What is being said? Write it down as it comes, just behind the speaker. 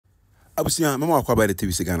Abusia, mama wakwa by the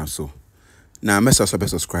TV Ghana so. Now mess us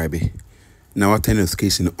subscribe. Now turn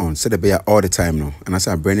notification on. Set the bear all the time no. And I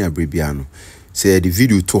say Brenny Abribiano. Say the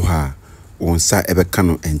video to her on sa ebe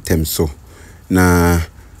kano and tem so. Na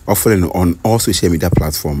offering on all social media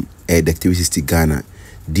platform the activity Ghana.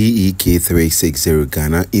 DEK360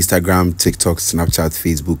 Ghana, Instagram, TikTok, Snapchat,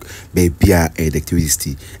 Facebook, baby the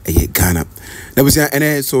activity Ghana. Now we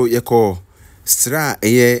say so you call stra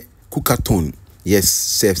COOK-A-THON.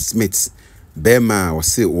 Yes, Chef Smith. Bema was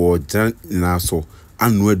say or now so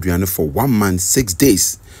annual aduane for 1 month 6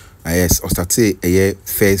 days. Yes, or start say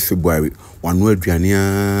 1st February. 1 month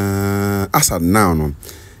aduane as at now no.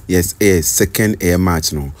 Yes, 2nd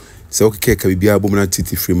March no. So okay, can be able to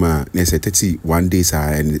titi free ma. Next 31 days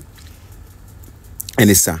and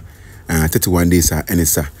it's 31 days and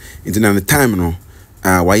it's into the time no.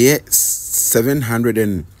 Why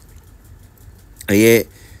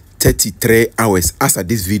 733 hours after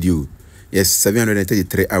this video. Yes,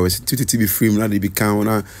 733 hours. To be free, na be count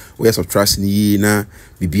na. We subtraction ye na.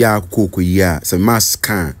 Bibia koko ya. So mass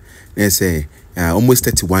can. Say almost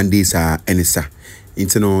 31 days and it's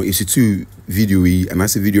into no issue 2 video and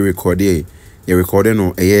as a video record you recording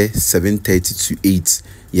on 7:30 to 8.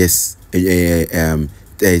 Yes,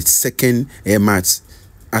 2nd March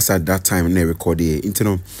as at that time na record into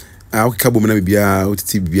no kabo na bibia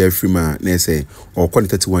otiti bibia free ma na say or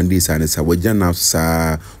 31 days and say we now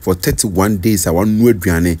sa for 31 days I wan no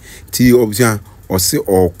aduane ti obia or say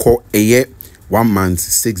or call 1 month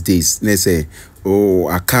 6 days na say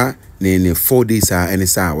aka ne 4 days and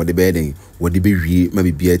say what the bedding what the be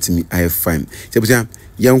maybe be at me I have fine say obia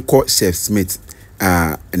yanko Chef Smith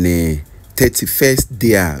ne 31st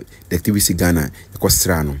day the activity Ghana ko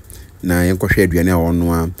strano na yanko hwe aduane a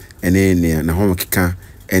ono ene na ho keka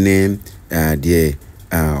ene de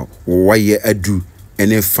waye adu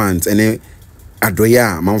ene fans ene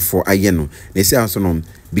adoya manfo aye no they say also no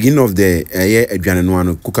beginning of the aduane no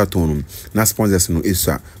ano COOK-A-THON na sponsors no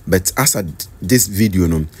isa but as this video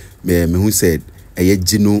no me who said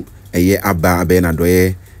gino aba na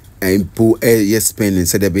doye impo spending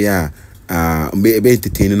said be ya be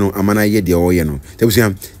entertain no amana ye de oye no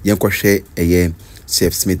tebusia yenko hwe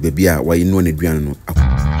Chef Smith baby a waye no na aduane no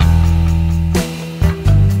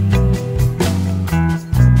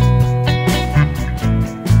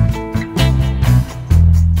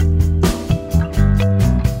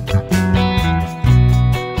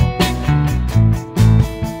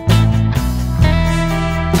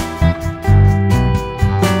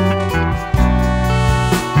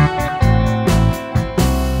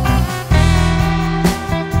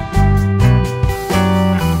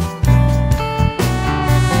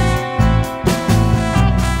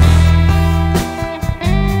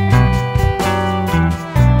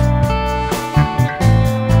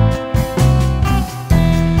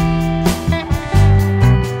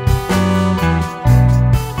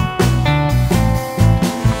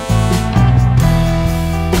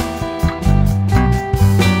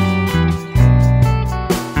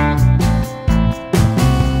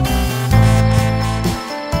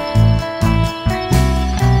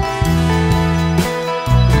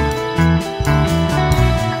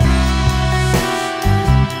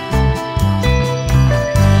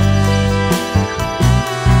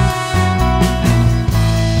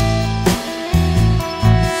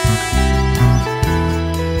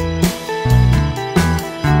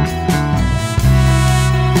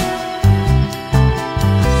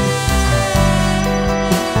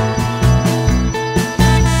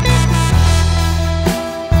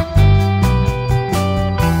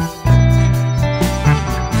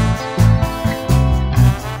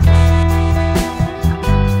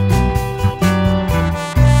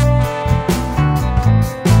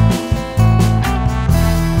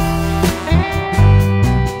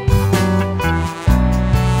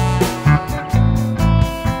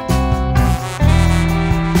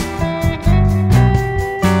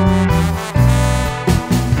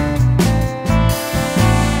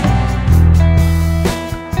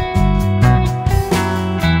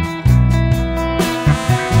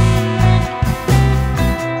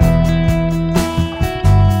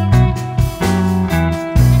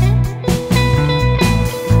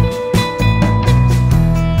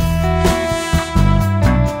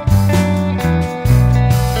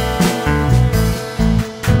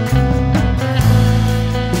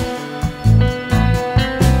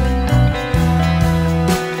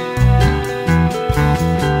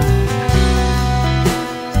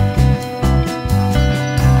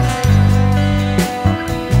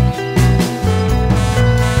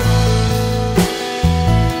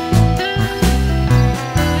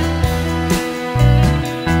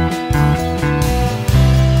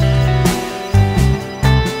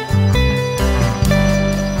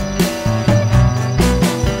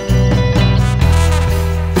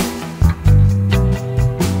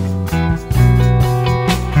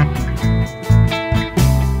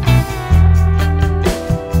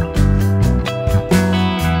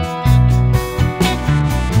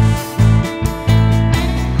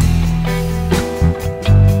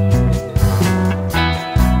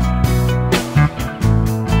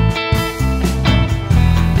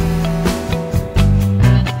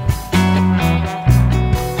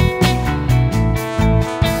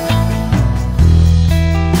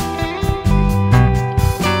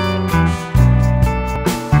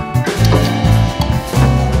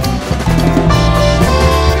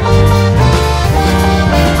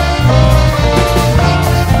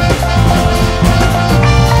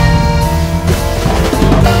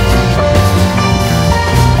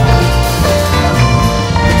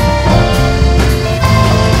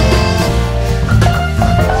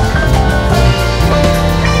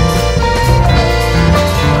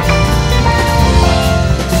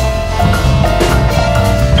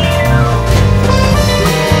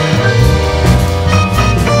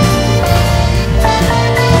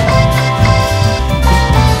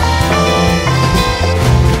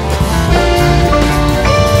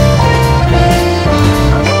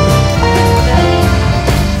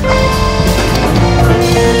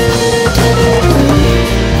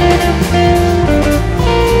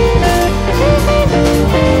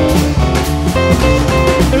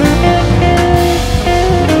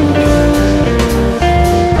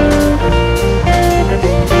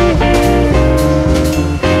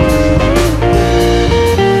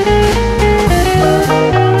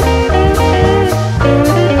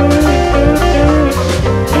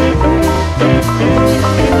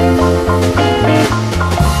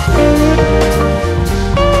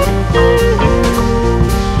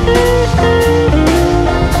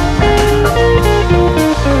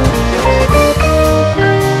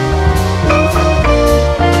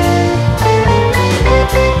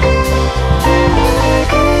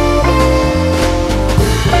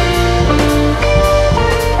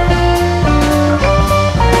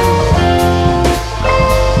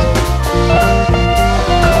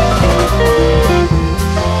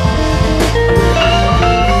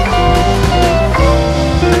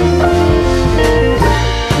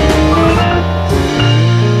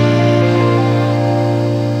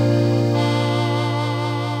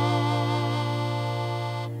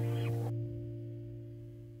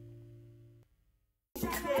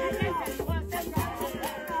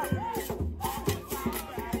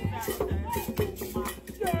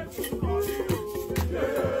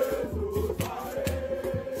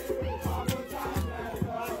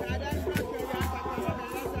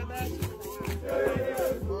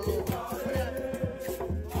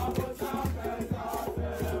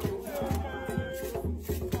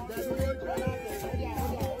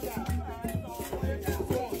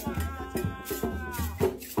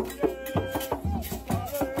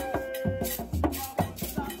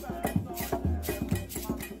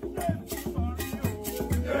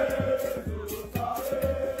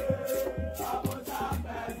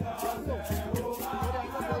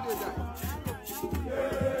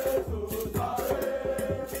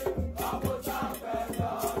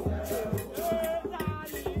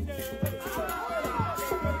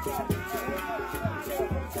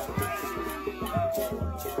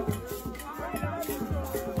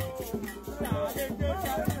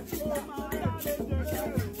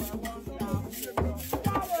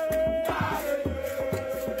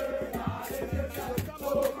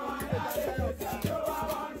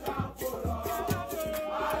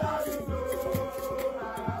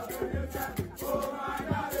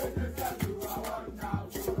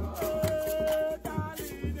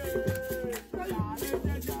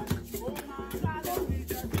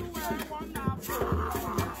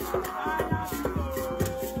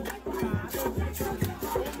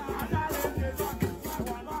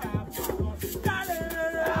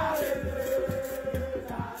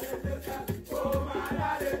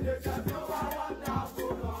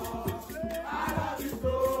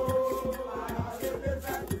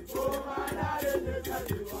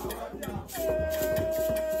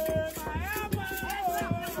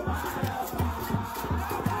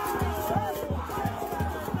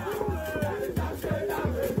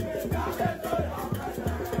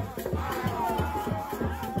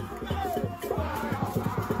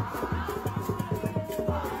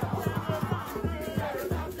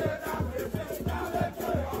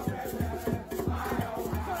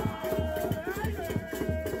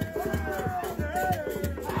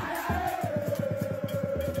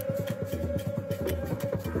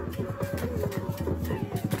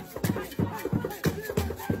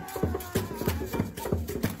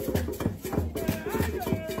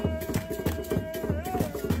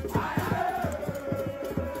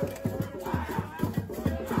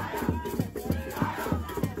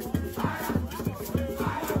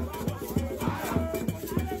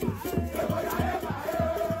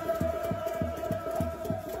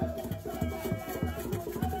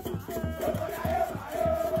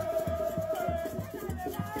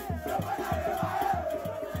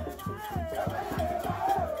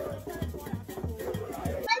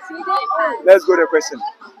Let's go to the question.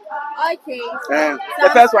 Okay. The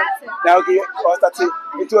first one. Now, okay, I'll start it.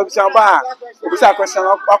 It will be some bar. It was a question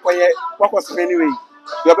of what was anyway.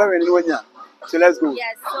 You're very new. So let's go.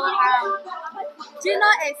 Yes, so Gino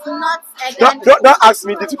is not a Don't ask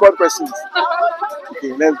me difficult questions.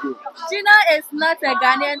 Okay, let's go. Gino is not a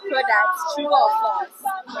Ghanaian product, true or false?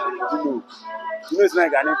 Gino is not a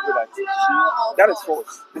Ghanaian product. True or That false? is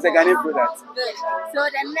false. It's a Ghanaian product. Good. So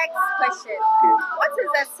the next question. Okay. What is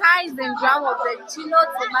the size in gram of the Gino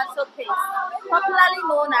tomato paste, popularly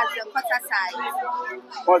known as the quarter size?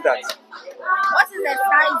 What's that? What is the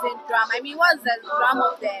size in gram? I mean, what's the gram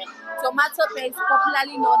of the tomato paste,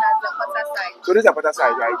 popularly known as the quarter size? So this is a quarter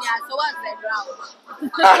size, right? Yeah, so what's the gram?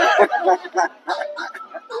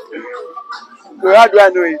 So how do I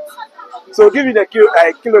know it? So give me the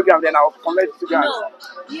kilogram, then I'll convert it to grams. No.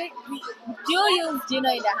 Do you use Gino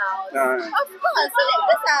in the house? No. Of course. So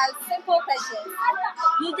these are simple questions.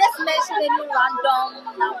 You just mention any random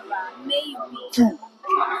number. Maybe. 2.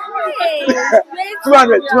 Hey,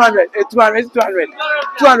 200. 200.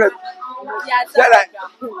 Yeah, Is that like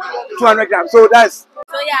 200 grams? So that's.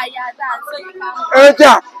 So yeah, that's so you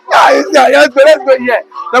can. Yeah, let's go here.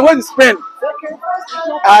 Now what is spend?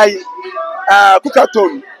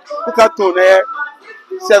 COOK-A-THON. COOK-A-THON.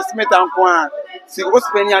 Chef Smith and Kwan. See what's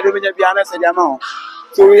spending and doing the honest amount.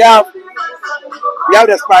 So we have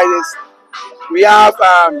the spices. We have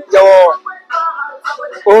your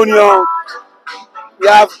onion. We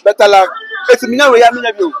have better luck. It's Minya. We have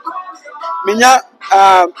Minya.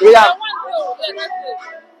 We have.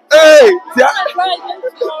 Hey!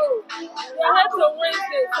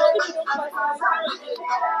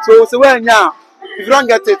 So when now, if you don't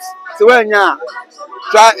get it, so when now,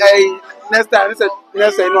 try next time.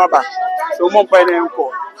 Next time, no about. So mom pay them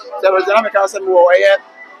for. So we just make us some more.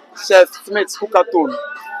 Chef Smith COOK-A-THON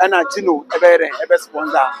and a Gino a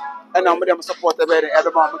sponsor and I'm going to support a very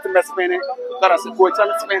every moment. The best penny that I support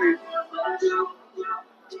and spending.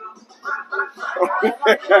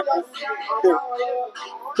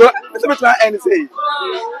 So it's a bit like anything.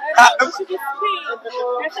 I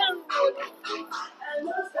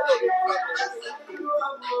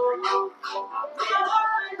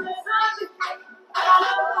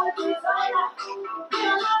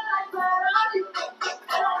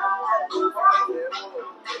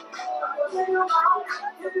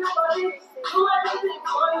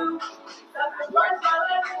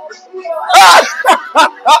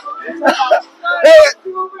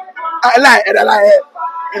lie.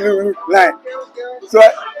 So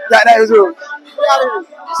that is so.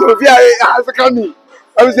 So if you are a company,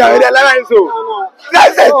 I was saying that so.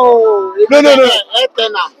 That's it.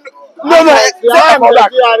 No.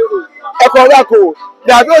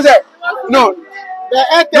 That was it. No.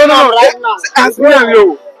 Ask me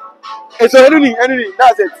you. It's anything.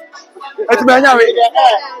 That's it. It's my name.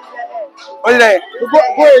 What is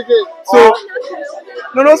it? So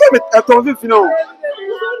no. So I'm confused, you know.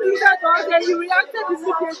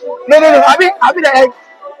 No. I mean the egg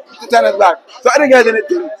to turn it back. So I didn't get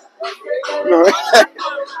anything. No.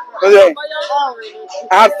 Okay.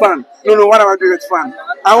 I had fun. No. What am I doing? It's fun.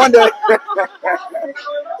 I want the.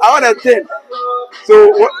 I want a thing. So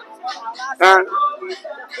what?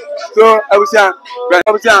 So I was saying,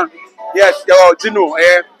 yes, Gino,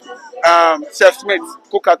 Chef Smith,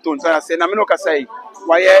 COOK-A-THON. So I said, I'm not say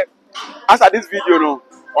why. As at this video, no,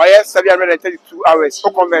 why 732 hours. So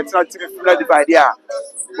convert not to divide here.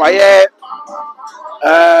 Why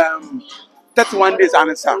 31 days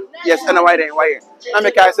answer. Yes, and why then why? I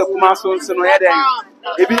make I say Kumaso so no then.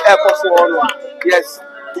 Maybe airport one. Yes,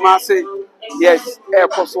 Kumasi. Yes,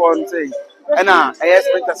 airport one say. And I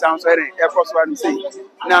expect sound so airport one say.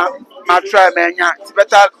 Now my try man, it's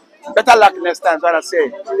better luck next time. So I say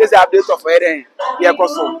this is the update of wedding. Yeah,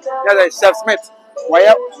 so yes, Chef Smith.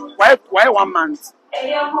 Why 1 month?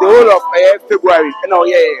 The whole of February and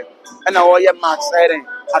now March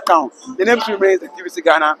account. The name remains the TVC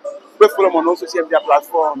Ghana. We follow on all social media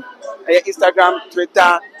platform, Instagram,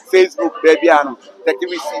 Twitter, Facebook, baby, the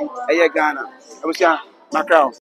TVC Ghana. I was Macau.